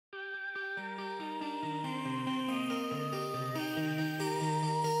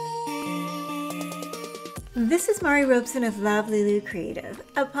This is Mari Robeson of Love Lulu Creative,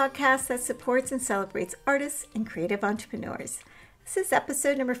 a podcast that supports and celebrates artists and creative entrepreneurs. This is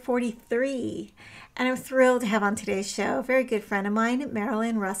episode number 43, and I'm thrilled to have on today's show a very good friend of mine,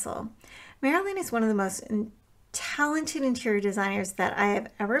 Marilyn Russell. Marilyn is one of the most talented interior designers that I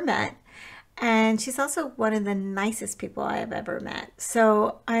have ever met, and she's also one of the nicest people I have ever met.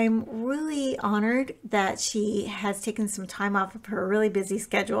 So I'm really honored that she has taken some time off of her really busy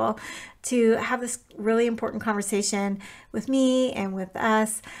schedule to have this really important conversation with me and with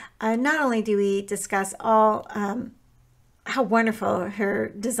us. Not only do we discuss all how wonderful her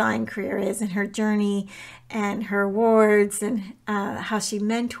design career is and her journey and her awards and how she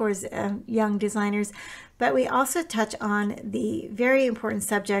mentors young designers, but we also touch on the very important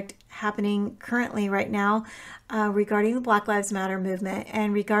subject happening currently right now regarding the Black Lives Matter movement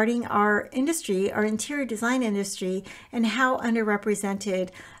and regarding our industry, our interior design industry, and how underrepresented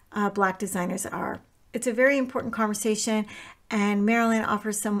Black designers are. It's a very important conversation, and Marilyn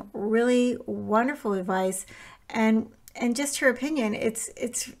offers some really wonderful advice and just her opinion.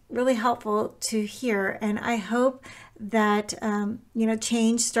 It's really helpful to hear, and I hope that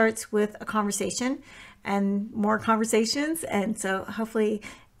change starts with a conversation and more conversations, and so hopefully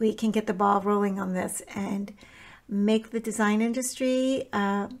we can get the ball rolling on this and make the design industry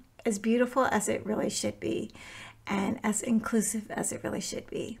as beautiful as it really should be and as inclusive as it really should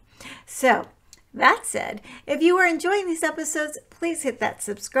be. So that said, if you are enjoying these episodes, please hit that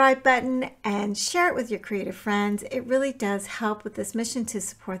subscribe button and share it with your creative friends. It really does help with this mission to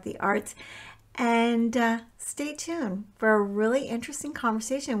support the arts. And stay tuned for a really interesting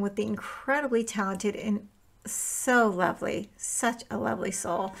conversation with the incredibly talented and so lovely, such a lovely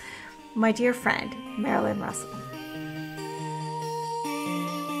soul, my dear friend, Marilyn Russell.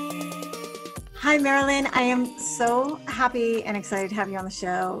 Hi, Marilyn. I am so happy and excited to have you on the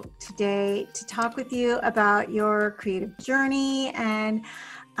show today to talk with you about your creative journey and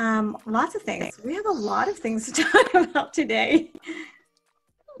lots of things. We have a lot of things to talk about today.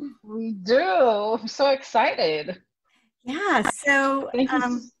 We do. I'm so excited. Yeah. So, Thank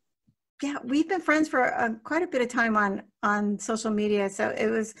you. yeah, we've been friends for quite a bit of time on social media. So it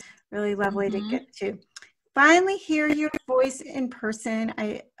was really lovely to get to finally hear your voice in person.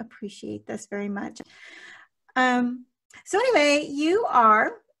 I appreciate this very much. So anyway, you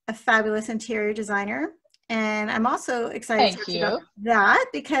are a fabulous interior designer, and I'm also excited to Thank talk to you about you. that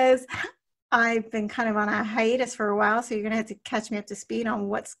because I've been kind of on a hiatus for a while, so you're going to have to catch me up to speed on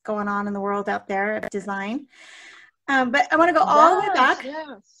what's going on in the world out there of design. But I want to go all the way Yes, back.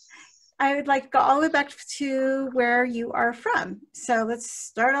 yes. I would like to go all the way back to where you are from. So let's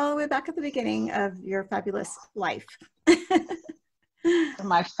start all the way back at the beginning of your fabulous life.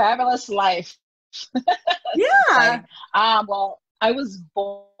 My fabulous life. Yeah. Well, I was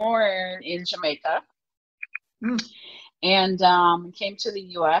born in Jamaica and came to the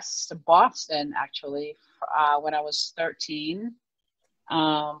US, to Boston, actually, when I was 13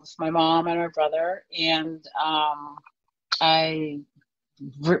 with my mom and my brother. And I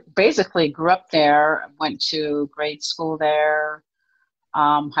basically grew up there, went to grade school there,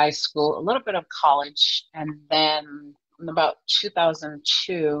 high school, a little bit of college, and then in about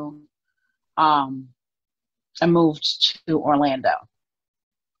 2002, I moved to Orlando.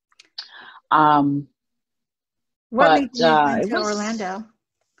 What made But you move it into was, Orlando?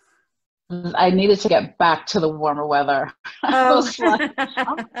 I needed to get back to the warmer weather. I Oh, was like,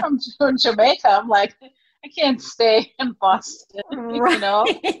 I'm from Jamaica. I'm like, I can't stay in Boston,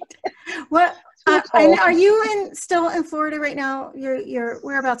 right. What? too And cold. are you still in Florida right now? You're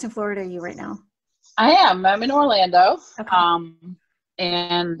whereabouts in Florida are you right now? I am. I'm in Orlando. Okay.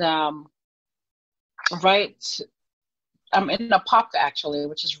 And right, I'm in Apopka actually,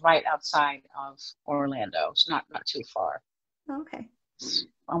 which is right outside of Orlando. It's not too far. Okay. It's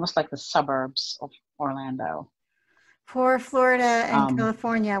almost like the suburbs of Orlando. Poor Florida and Um,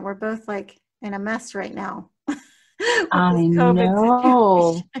 California, we're both like in a mess right now with this I COVID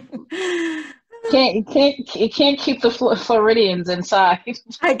know. situation. You can't keep the Floridians inside.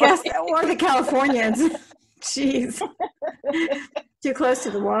 I guess, or the Californians. Jeez, too close to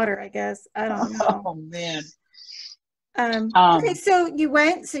the water, I guess. I don't know. Oh man. Okay, so you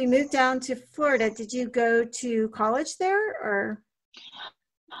moved down to Florida. Did you go to college there, or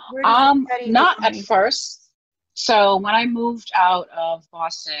where did you study Not at design? first. So when I moved out of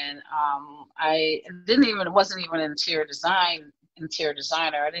Boston, I didn't even wasn't even an interior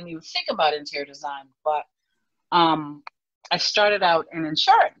designer. I didn't even think about interior design, but I started out in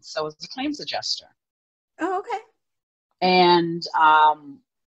insurance. So I was a claims adjuster, Oh, okay. and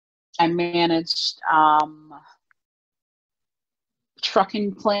I managed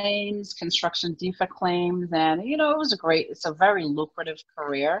trucking claims, construction defect claims, and it's a very lucrative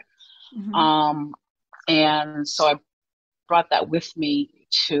career. Mm-hmm. And so I brought that with me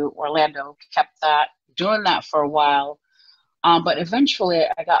to Orlando, kept that, doing that for a while. But eventually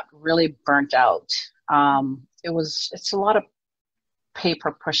I got really burnt out. It's a lot of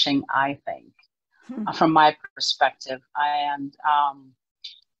paper pushing, I think, from my perspective. And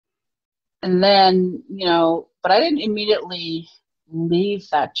then, but I didn't immediately leave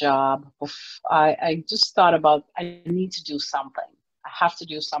that job. I just thought about, I need to do something. I have to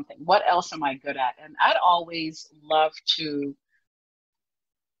do something. What else am I good at? And I'd always love to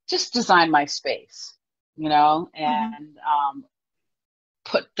just design my space, and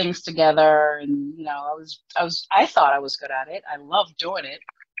put things together. And, I thought I was good at it. I love doing it.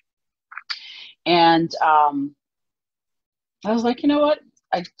 And I was like, you know what?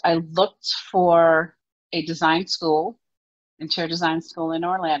 I looked for a design school, interior design school in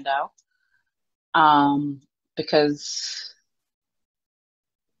Orlando, because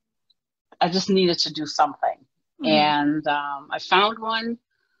I just needed to do something. Mm-hmm. And I found one.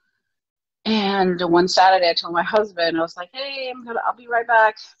 And one Saturday, I told my husband, I was like, hey, I'll be right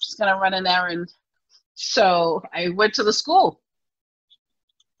back. I'm just going to run an errand. So I went to the school.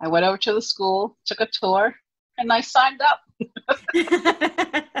 I went over to the school, took a tour, and I signed up.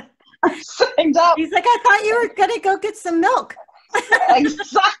 I signed up. He's like, I thought you were going to go get some milk.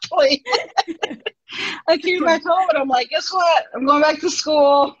 Exactly. I came back home and I'm like, guess what? I'm going back to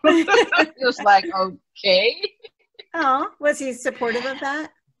school. It was like, okay. Oh, was he supportive of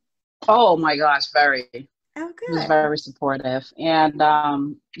that? Oh my gosh, very. Oh, good. He was very supportive. And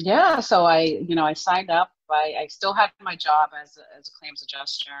so I signed up. I still had my job as a claims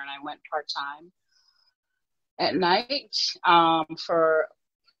adjuster, and I went part-time at night for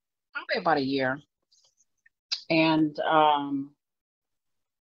probably about a year. And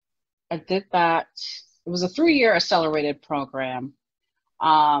I did that. It was a 3-year accelerated program.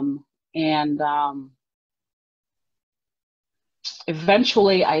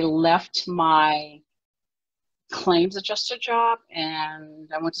 Eventually I left my claims adjuster job and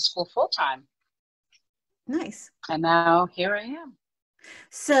I went to school full-time. Nice. And now here I am.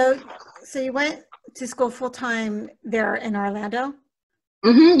 So you went to school full-time there in Orlando?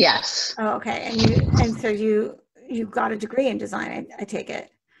 Mm-hmm, yes. Oh, okay. And so you got a degree in design, I take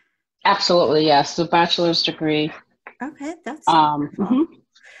it. Absolutely, yes. The bachelor's degree. Okay, that's mm-hmm.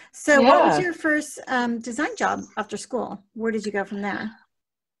 So what was your first design job after school? Where did you go from there?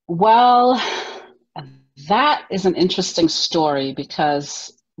 Well, that is an interesting story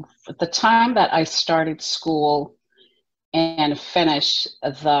because at the time that I started school and finished,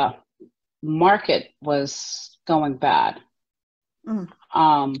 the market was going bad.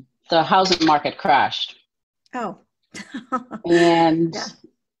 The housing market crashed. Oh. And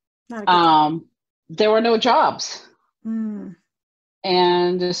there were no jobs.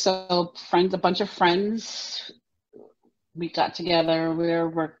 And so a bunch of friends, we got together. We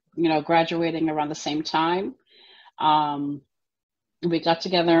were graduating around the same time. We got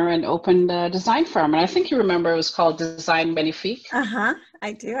together and opened a design firm. And I think you remember it was called Design Magnifique. Uh-huh.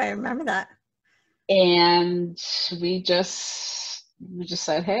 I do. I remember that. And we just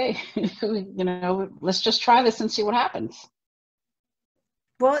said, hey, let's just try this and see what happens.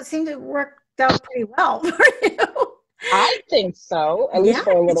 Well, it seemed to work out pretty well for you. I think so, at least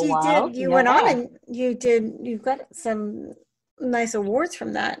for a little while. You went on and you got some nice awards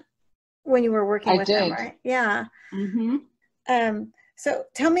from that when you were working with them, right? Yeah. Mm-hmm. So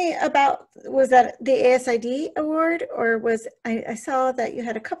tell me about, was that the ASID award, or I saw that you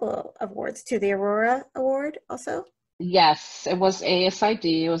had a couple of awards too, the Aurora Award also? Yes, it was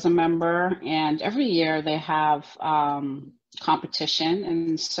ASID. It was a member, and every year they have competition,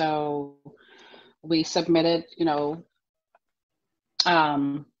 and so we submitted,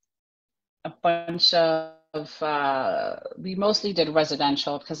 a bunch of, we mostly did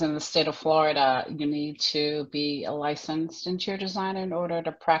residential because in the state of Florida, you need to be a licensed interior designer in order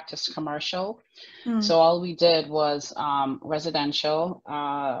to practice commercial. So all we did was residential,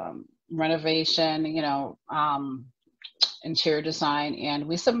 renovation, interior design, and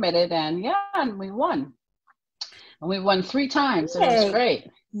we submitted and we won. And we won 3 times. Yay. It was great.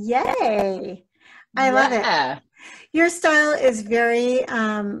 Yay. I love it. Your style is very,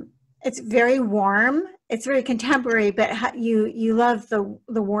 it's very warm. It's very contemporary, but you love the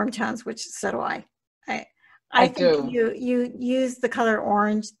warm tones, which so do I. I think you use the color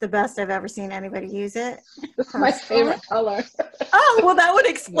orange the best I've ever seen anybody use it. It's my favorite color. Oh, well, that would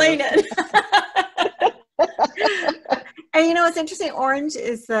explain it. And you know what's interesting? Orange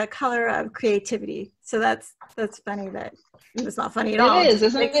is the color of creativity. So that's funny that it's not funny at It all. It is,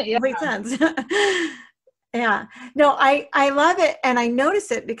 just isn't makes it? Yeah. complete sense. Yeah. No, I love it. And I notice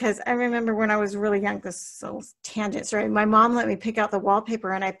it because I remember when I was really young, this little tangent, sorry, my mom let me pick out the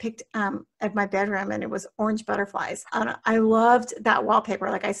wallpaper and I picked at my bedroom and it was orange butterflies. And I loved that wallpaper.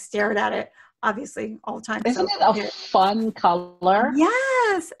 Like I stared at it obviously all the time. Isn't So it a fun color?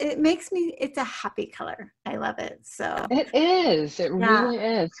 yes, it makes me, it's a happy color. I love it. So It is. It yeah. really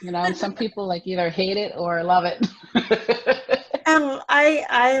is. You know, and some people like either hate it or love it.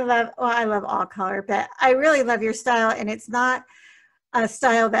 I love all color, but I really love your style, and it's not a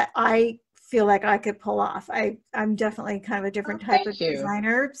style that I feel like I could pull off. I'm definitely kind of a Oh, different type of thank you.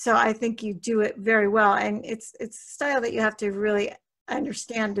 designer, so I think you do it very well, and it's a style that you have to really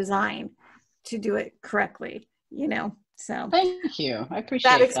understand design to do it correctly, you know. So Thank you. I that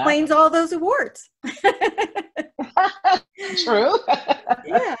appreciate that. explains all those awards. True.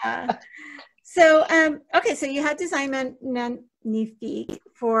 Yeah. So, okay, so you had Design Magnifique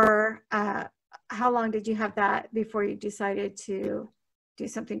for how long did you have that before you decided to do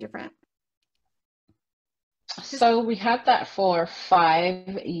something different? So we had that for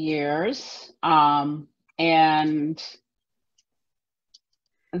 5 years. And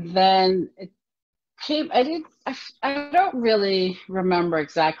then it came, I don't really remember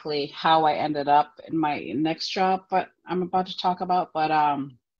exactly how I ended up in my next job, but I'm about to talk about, but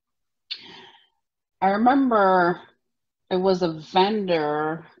I remember it was a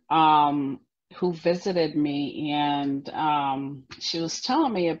vendor who visited me, and she was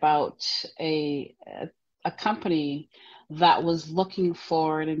telling me about a company that was looking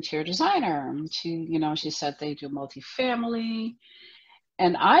for an interior designer. And she said they do multifamily,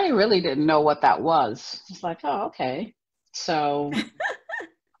 and I really didn't know what that was. It's like, oh, okay. So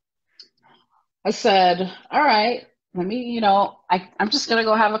I said, all right, let me, I'm just gonna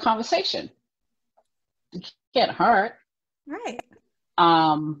go have a conversation. It can't hurt. Right.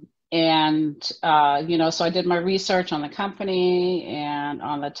 So I did my research on the company and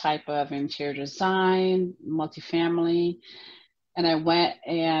on the type of interior design, multifamily, and I went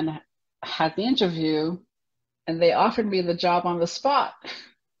and had the interview, and they offered me the job on the spot.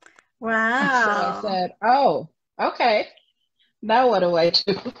 So I Wow. said, oh, okay. Now what do I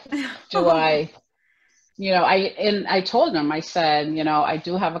do? Do I, I told them, I said, I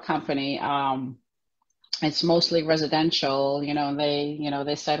do have a company. It's mostly residential, and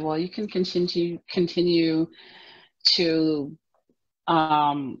they said, well, you can continue to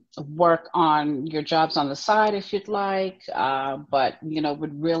work on your jobs on the side if you'd like, but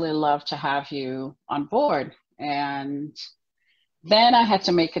would really love to have you on board. And then I had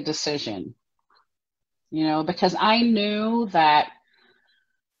to make a decision, because I knew that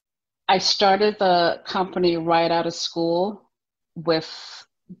I started the company right out of school with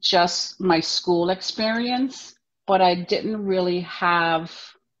just my school experience, but I didn't really have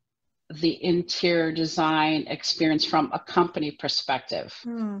the interior design experience from a company perspective.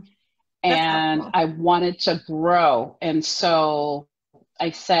 That's And helpful. I wanted to grow. And so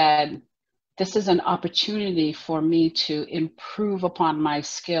I said, this is an opportunity for me to improve upon my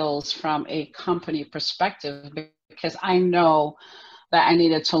skills from a company perspective, because I know that I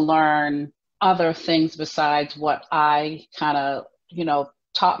needed to learn other things besides what I kind of,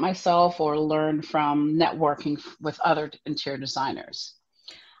 taught myself or learned from networking with other interior designers.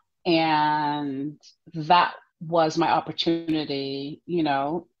 And that was my opportunity,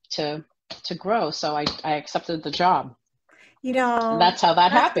 to grow. So I accepted the job. And that's how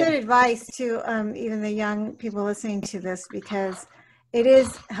that That's good happened. advice to even the young people listening to this, because it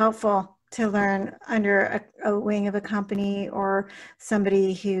is helpful to learn under a wing of a company or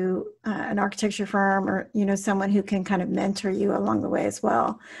somebody who, an architecture firm, or, someone who can kind of mentor you along the way as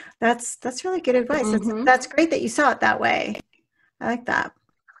well. That's really good advice. Mm-hmm. That's great that you saw it that way. I like that.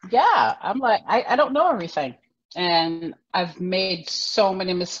 Yeah, I'm like, I don't know everything. And I've made so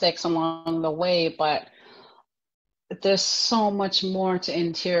many mistakes along the way, but there's so much more to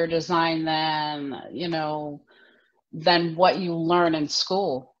interior design than what you learn in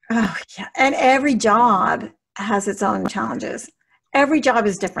school. Oh, yeah. And every job has its own challenges. Every job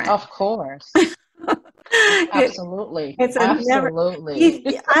is different. Of course. Absolutely. It's a never.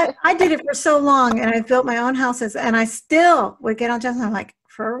 Absolutely. I did it for so long, and I built my own houses, and I still would get on jobs, and I'm like,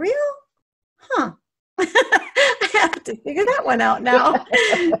 for real? Huh. I have to figure that one out now. And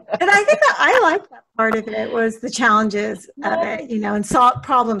I think that I like that part of it was the challenges of it, and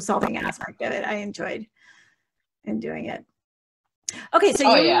problem solving aspect of it. I enjoyed in doing it. Okay, so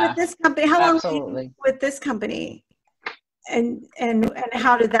Oh you were yeah, with this company. How long were you absolutely. with this company? And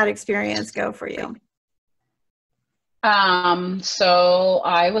how did that experience go for you? So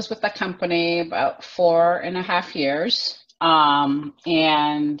I was with the company about 4.5 years.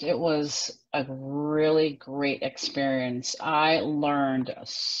 And it was a really great experience. I learned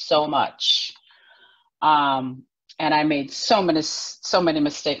so much. And I made so many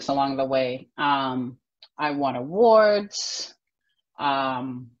mistakes along the way. I won awards.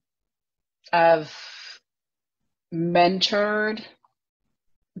 Um, I've mentored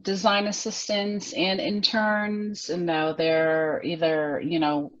design assistants and interns, and now they're either,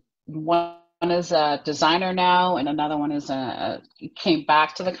 one is a designer now, and another one is came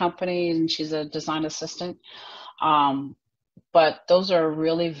back to the company, and she's a design assistant. But those are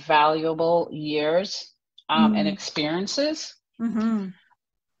really valuable years and experiences. Mm-hmm.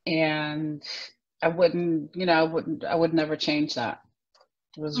 And I would never change that.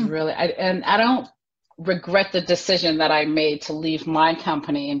 It was really, and I don't regret the decision that I made to leave my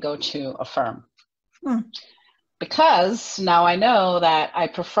company and go to a firm. Because now I know that I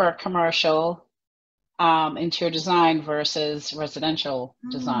prefer commercial interior design versus residential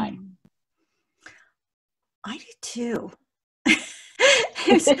design. I do too.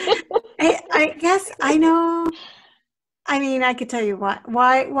 I guess I know. I mean, I could tell you why.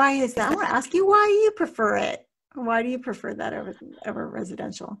 Why is that? I want to ask you why you prefer it. Why do you prefer that over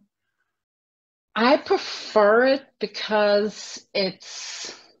residential? I prefer it because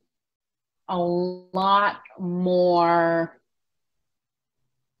it's a lot more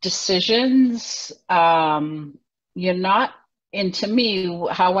decisions. You're not, and to me,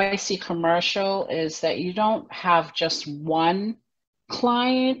 how I see commercial is that you don't have just one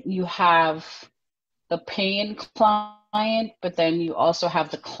client. You have the paying client, but then you also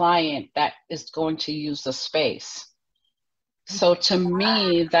have the client that is going to use the space. So to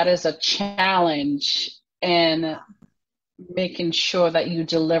me, that is a challenge in making sure that you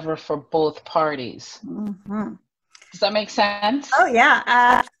deliver for both parties. Mm-hmm. Does that make sense? Oh yeah,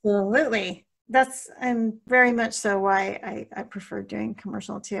 absolutely. I'm very much so why I prefer doing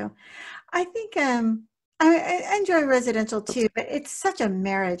commercial too. I think I enjoy residential too, but it's such a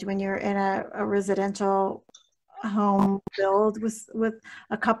marriage when you're in a residential home build with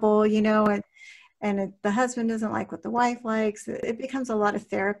a couple, and the husband doesn't like what the wife likes. It becomes a lot of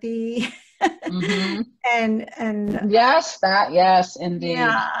therapy. Mm-hmm. and yes, indeed.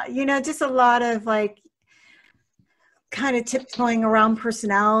 Yeah, just a lot of like kind of tiptoeing around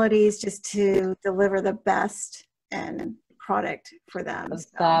personalities just to deliver the best and product for them. So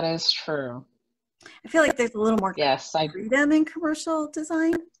That is true. I feel like there's a little more freedom in commercial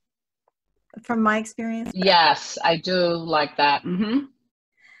design from my experience. Yes, I do like that. Mm-hmm.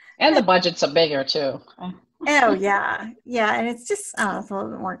 And the budgets are bigger too. Oh yeah. Yeah. And it's just, it's a little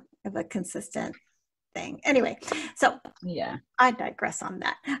bit more of a consistent thing. Anyway, so yeah, I digress on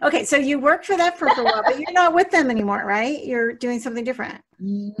that. Okay. So you worked for that for a while, but you're not with them anymore, right? You're doing something different.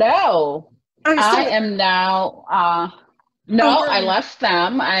 No, I am now, no, I left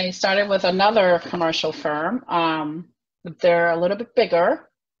them. I started with another commercial firm. They're a little bit bigger,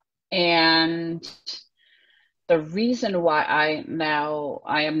 and the reason why I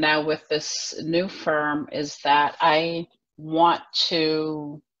am now with this new firm is that I want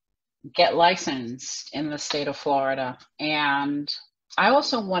to get licensed in the state of Florida. And I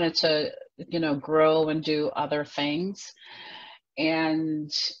also wanted to, grow and do other things.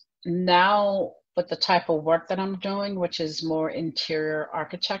 And now with the type of work that I'm doing, which is more interior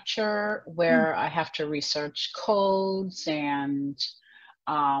architecture, where I have to research codes and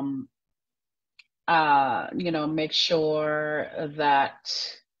make sure that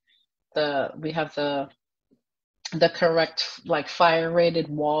we have the correct like fire rated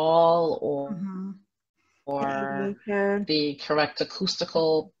wall or the correct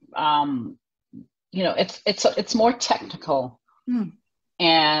acoustical. It's more technical,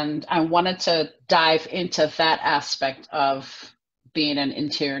 and I wanted to dive into that aspect of being an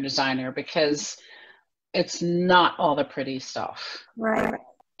interior designer because it's not all the pretty stuff, right?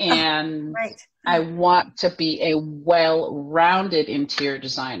 And I want to be a well-rounded interior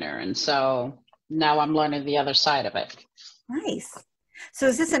designer. And so now I'm learning the other side of it. Nice. So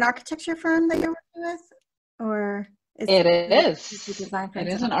is this an architecture firm that you're working with? Or it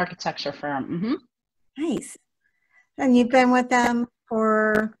is an architecture firm. Mm-hmm. Nice. And you've been with them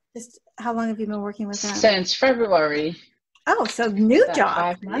for just, how long have you been working with them? Since February. Oh, so new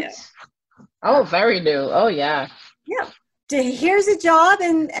job. 5 months. Oh, very new. Oh, yeah. Yeah. Here's a job,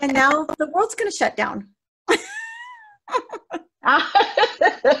 and now the world's going to shut down. You're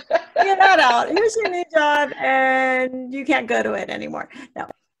not out. Here's your new job, and you can't go to it anymore. No,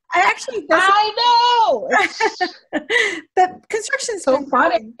 I know. But construction's so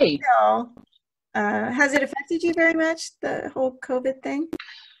funny. Has it affected you very much, the whole COVID thing,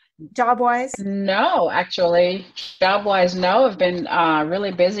 job-wise? No, actually, job-wise, no. I've been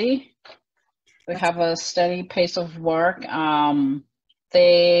really busy. We That's have a steady pace of work.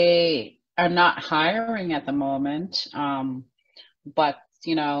 They are not hiring at the moment, but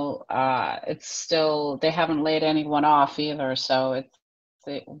it's still they haven't laid anyone off either. So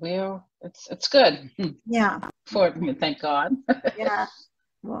it's good yeah, for me, thank God. yeah.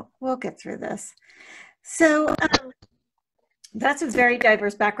 We'll get through this. So that's a very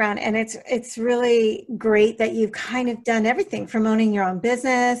diverse background, and it's really great that you've kind of done everything from owning your own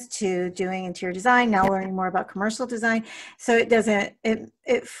business to doing interior design, now learning more about commercial design. So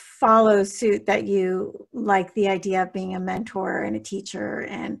it follows suit that you like the idea of being a mentor and a teacher,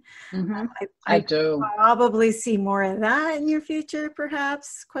 and Hmm. I I do. probably see more of that in your future,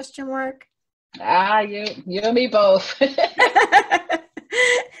 perhaps, question mark. You and me both.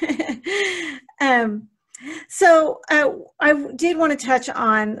 um, so I did want to touch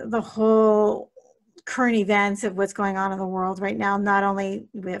on the whole current events of what's going on in the world right now, not only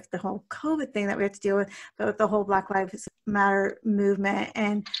with the whole COVID thing that we have to deal with, but with the whole Black Lives Matter movement.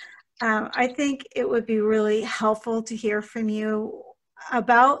 And I think it would be really helpful to hear from you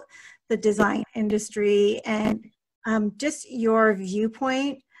about the design industry and just your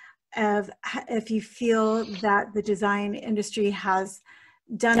viewpoint of if you feel that the design industry has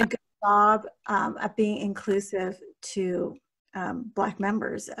done a good job at being inclusive to Black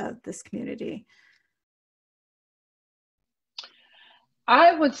members of this community.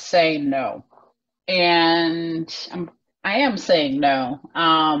 I would say no. And I am saying no.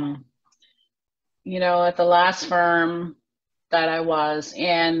 At the last firm that I was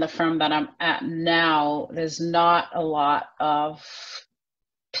and the firm that I'm at now, there's not a lot of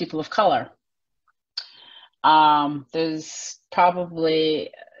people of color. There's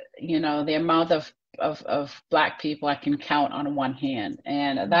probably, the amount of Black people I can count on one hand,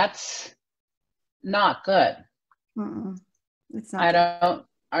 and that's not good. Mm-mm. It's not I good. don't,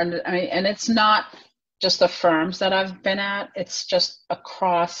 I mean, and it's not just the firms that I've been at, it's just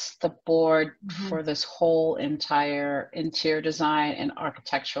across the board Mm-hmm. for this whole entire interior design and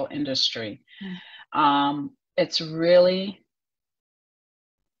architectural industry. It's really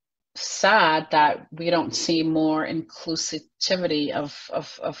sad that we don't see more inclusivity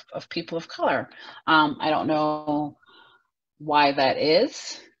of people of color. I don't know why that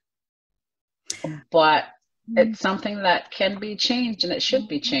is, but Mm-hmm. it's something that can be changed and it should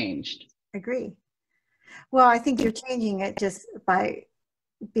be changed. Agree. Well, I think you're changing it just by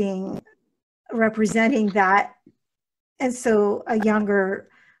being representing that. And so a younger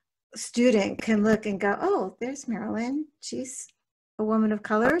student can look and go, oh, there's Marilyn. She's a woman of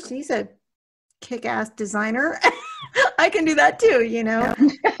color. She's a kick-ass designer. I can do that too, you know.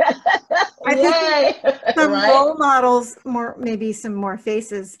 I think Yay! some Right? role models, maybe some more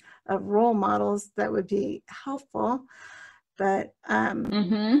faces of role models that would be helpful. But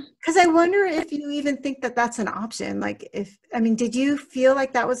Mm-hmm. because I wonder if you even think that that's an option. Like, did you feel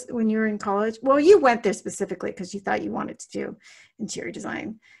like that was when you were in college? Well, you went there specifically because you thought you wanted to do interior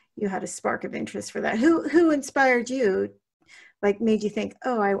design. You had a spark of interest for that. Who inspired you? Like, made you think,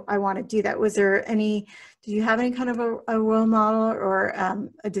 oh, I want to do that? Was there any? Did you have any kind of a role model or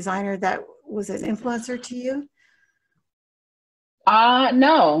a designer that was an influencer to you?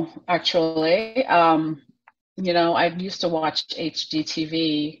 No, actually. I used to watch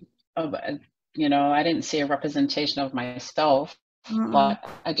HGTV. I didn't see a representation of myself, Mm-mm. but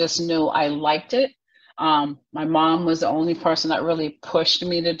I just knew I liked it. My mom was the only person that really pushed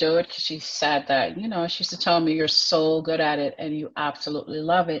me to do it because she said that, she used to tell me, you're so good at it and you absolutely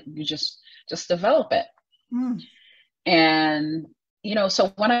love it. You just develop it. Mm. And,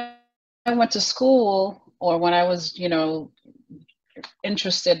 so when I went to school or when I was,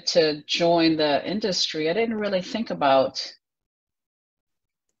 interested to join the industry, I didn't really think about,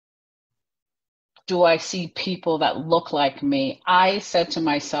 do I see people that look like me? I said to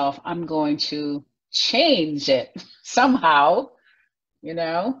myself, I'm going to change it somehow, you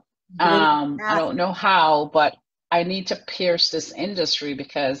know. Blade I math. don't know how, but I need to pierce this industry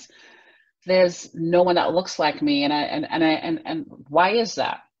because there's no one that looks like me, and why is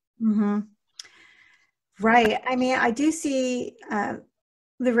that? Mm-hmm. Right. I do see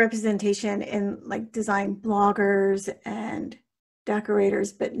the representation in like design bloggers and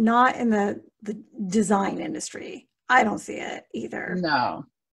decorators, but not in the design industry. I don't see it either. No,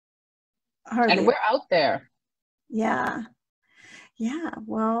 and Hardly. we're out there. Yeah. Yeah.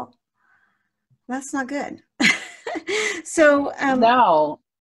 Well, that's not good. So, No,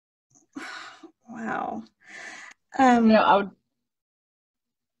 wow. you know, Um, I would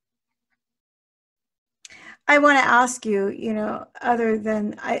I want to ask you, other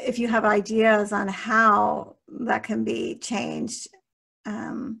than if you have ideas on how that can be changed,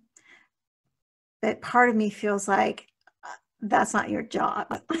 that part of me feels like that's not your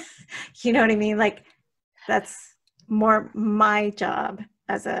job. You know what I mean? Like that's more my job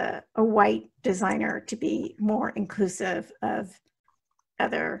as a white designer to be more inclusive of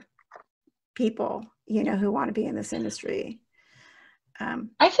other people, who want to be in this industry.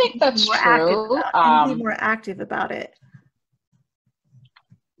 I think that's true. Be more active about it.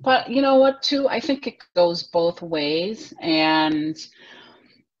 But you know what, too? I think it goes both ways. And,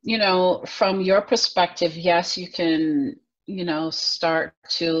 from your perspective, yes, you can, start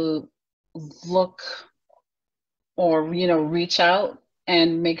to look or, reach out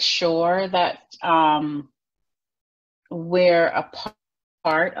and make sure that we're a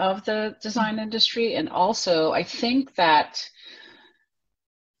part of the design industry. And also, I think that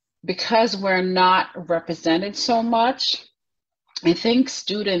because we're not represented so much, I think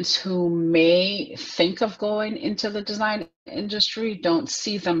students who may think of going into the design industry don't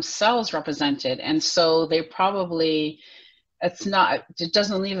see themselves represented. And so they probably, it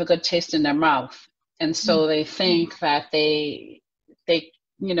doesn't leave a good taste in their mouth. And so they think that they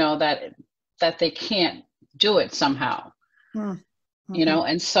that they can't do it somehow,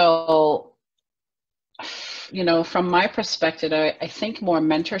 and so, from my perspective, I think more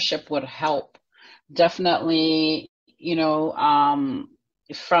mentorship would help. Definitely,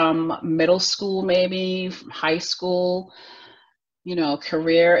 from middle school, maybe high school,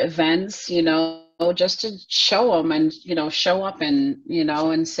 career events, just to show them and, show up and,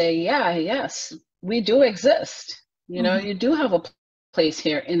 and say, yeah, yes, we do exist. You do have a place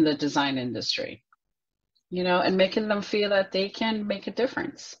here in the design industry, and making them feel that they can make a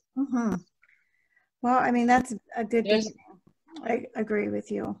difference. Well, I mean, that's a good thing. I agree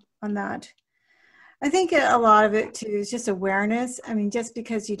with you on that. I think a lot of it too is just awareness. I mean, just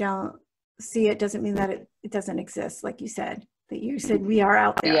because you don't see it doesn't mean that it doesn't exist. Like you said, we are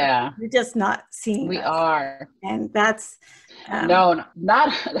out there. Yeah. You're just not seeing We us. are. And that's no,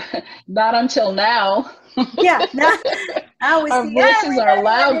 not until now. Yeah. Now we Our see voices are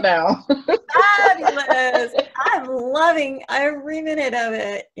loud now. Fabulous. I'm loving every minute of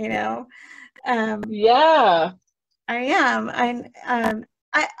it, Yeah. I am.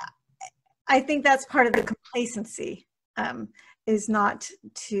 I think that's part of the complacency, is not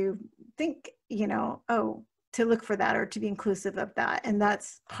to think, to look for that or to be inclusive of that. And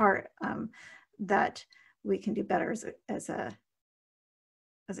that's part that we can do better as a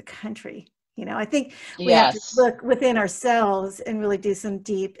country. I think we have to look within ourselves and really do some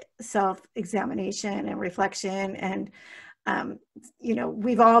deep self-examination and reflection. And,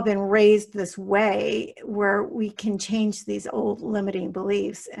 we've all been raised this way where we can change these old limiting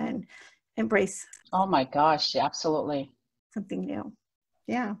beliefs and embrace. Oh my gosh, absolutely. Something new.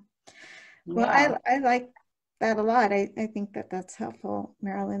 Yeah. Well, I like that a lot. I think that's helpful,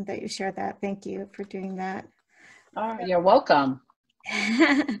 Marilyn, that you shared that. Thank you for doing that. Oh, you're welcome.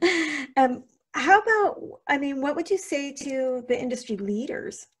 How about, what would you say to the industry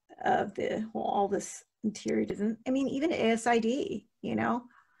leaders of all this interior design? Even ASID, do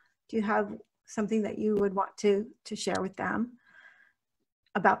you have something that you would want to share with them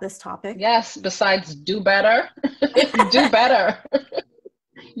about this topic? Yes, besides do better. Do better.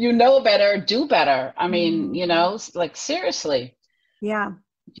 Better, do better. Like seriously. Yeah.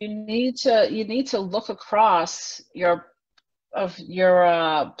 You need to look across your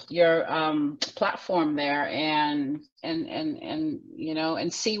platform there and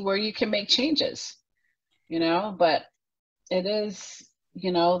see where you can make changes, but it is,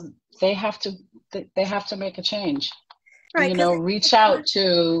 they have to make a change, right? Reach out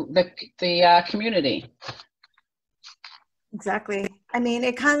to the community. Exactly.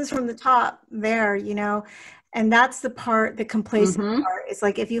 It comes from the top there, and that's the complacent part. It's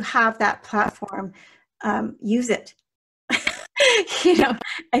like, if you have that platform, use it.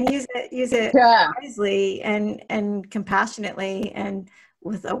 And use it wisely and compassionately and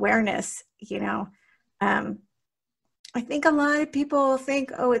with awareness. I think a lot of people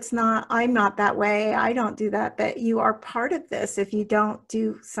think, oh, I'm not that way, I don't do that, but you are part of this. If you don't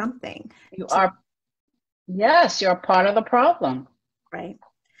do something, yes, you're part of the problem, right?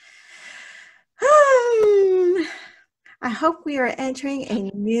 I hope we are entering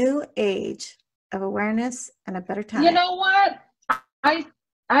a new age of awareness and a better time. You know what? I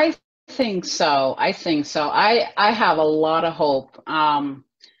think so. I have a lot of hope.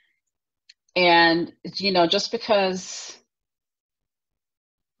 And just because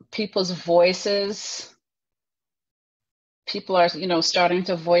people are, starting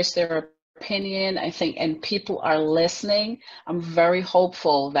to voice their opinion, I think, and people are listening, I'm very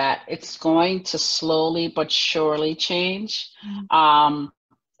hopeful that it's going to slowly but surely change.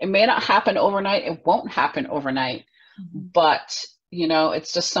 It may not happen overnight. It won't happen overnight, but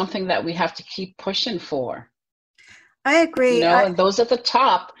it's just something that we have to keep pushing for. I agree. And those at the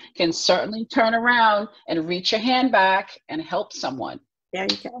top can certainly turn around and reach a hand back and help someone. There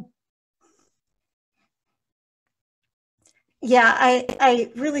you go. Yeah,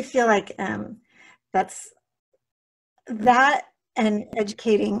 I really feel like that's that, and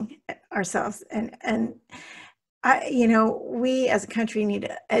educating ourselves, and we as a country need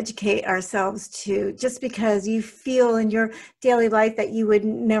to educate ourselves too. Just because you feel in your daily life that you would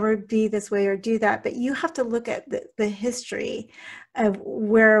never be this way or do that, but you have to look at the history of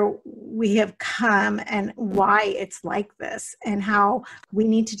where we have come and why it's like this, and how we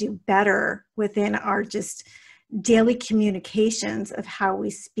need to do better within our just daily communications of how we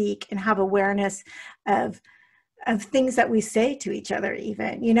speak, and have awareness of things that we say to each other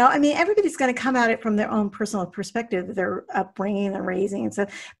even. Everybody's going to come at it from their own personal perspective, their upbringing and raising and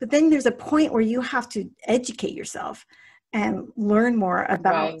stuff. But then there's a point where you have to educate yourself and learn more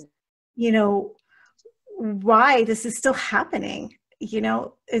about, why this is still happening.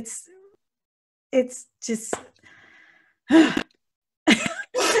 It's just...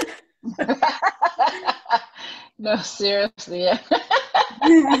 No, seriously.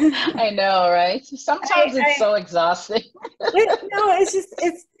 I know, right? Sometimes it's so exhausting.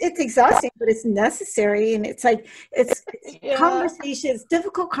 It's exhausting, but it's necessary. And it's like, it's conversations,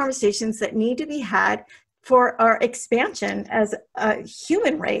 difficult conversations that need to be had for our expansion as a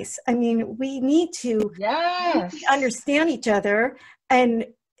human race. We need to understand each other and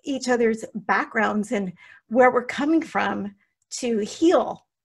each other's backgrounds and where we're coming from to heal.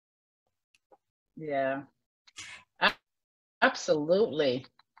 Yeah. Absolutely.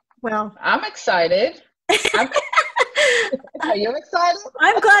 Well, I'm excited. Are you excited?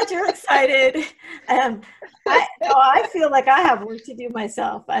 I'm glad you're excited. I feel like I have work to do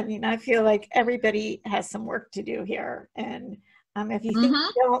myself. I feel like everybody has some work to do here. And if you think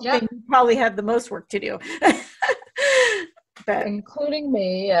you don't, then you probably have the most work to do. But, including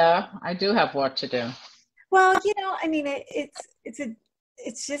me, yeah, I do have work to do. Well,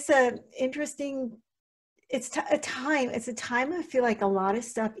 it's just an interesting... It's a time I feel like a lot of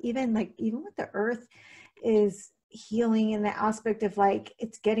stuff, even with the earth, is healing in the aspect of like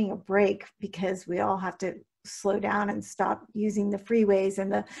it's getting a break, because we all have to slow down and stop using the freeways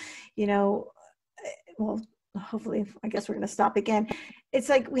and well, hopefully, I guess we're going to stop again. It's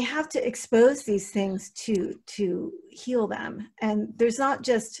like we have to expose these things to heal them. And there's not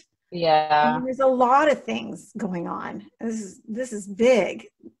just... there's a lot of things going on. This is big,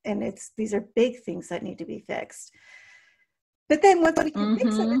 and these are big things that need to be fixed. But then once we can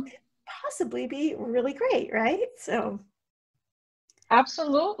fix it, it could possibly be really great, right? So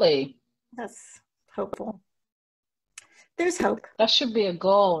absolutely, that's hopeful. There's hope. That should be a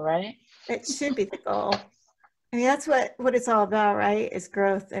goal, right? It should be the goal. That's what it's all about, right? Is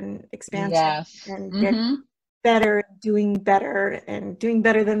growth and expansion, and getting better, doing better than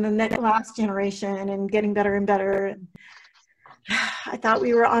the last generation, and getting better and better. I thought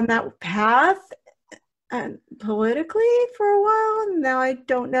we were on that path politically for a while. Now I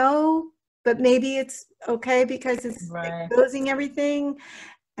don't know, but maybe it's okay because it's exposing everything.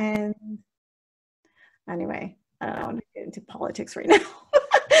 And anyway, I don't want to get into politics right now.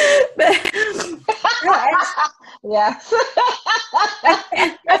 But yes.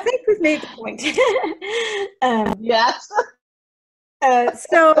 I think we've made the point. Yes.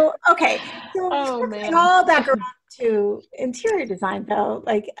 So, okay. So, all back around to interior design, though.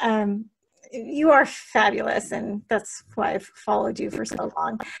 Like, you are fabulous, and that's why I've followed you for so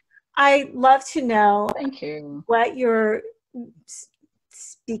long. I'd love to know... Thank you. What you're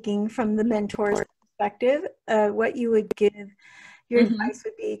speaking from the mentor's perspective, what you would give, your advice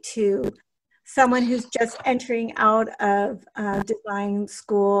would be to someone who's just entering out of design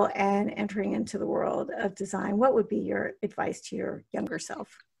school and entering into the world of design. What would be your advice to your younger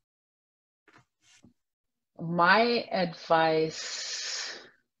self? My advice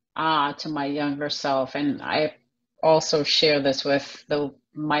to my younger self, and I also share this with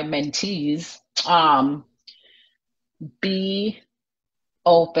my mentees, be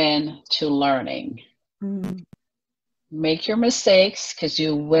open to learning. Make your mistakes, because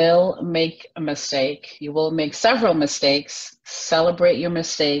you will make a mistake. You will make several mistakes. Celebrate your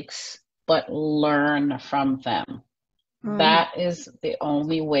mistakes, but learn from them. That is the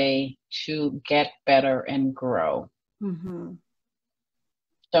only way to get better and grow.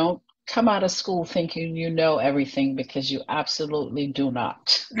 Don't come out of school thinking you know everything, because you absolutely do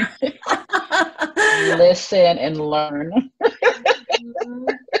not. Listen and learn,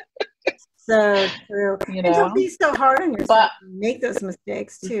 Mhm. So true. you And don't know? be so hard on yourself. But Make those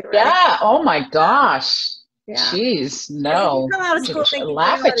mistakes too, right? yeah, oh my gosh. Yeah. Jeez, Because if you no. come out of school thinking you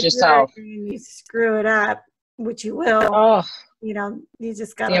Laugh know how at to do it yourself. and you screw it up, which you will, Oh, you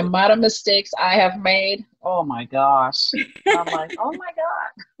just the gotta. amount of mistakes I have made. Oh my gosh. I'm like, oh my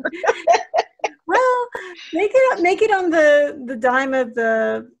God. Well, make it on the dime of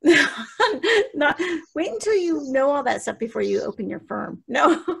the. Not wait until you know all that stuff before you open your firm.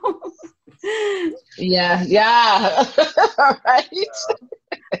 No. Yeah, yeah. Right.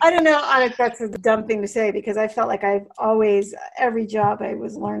 I don't know. That's a dumb thing to say because I felt like I've always, every job I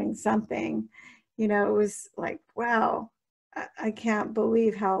was learning something. It was like, wow, I can't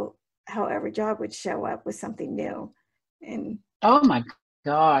believe how every job would show up with something new. And Oh my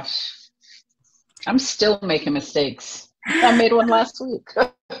gosh. I'm still making mistakes. I made one last week. oh,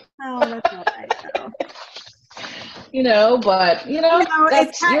 that's all right though. But you're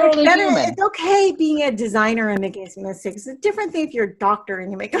It's only better. human. It's okay being a designer and making some mistakes. It's a different thing if you're a doctor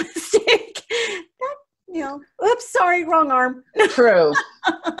and you make a mistake. Oops, sorry, wrong arm. True.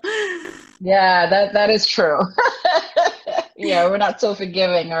 Yeah, that is true. Yeah, we're not so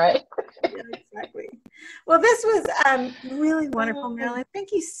forgiving, right? Yeah, exactly. Well, this was really wonderful, Marilyn.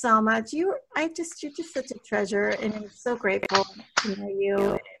 Thank you so much. You're just such a treasure, and I'm so grateful to know you.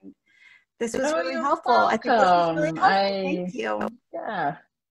 And this was Oh, really you're helpful. I think this was really welcome. helpful. Thank you. Yeah,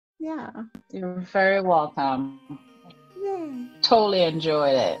 Yeah. you're very welcome. Yay. Totally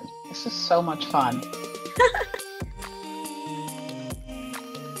enjoyed it. This is so much fun.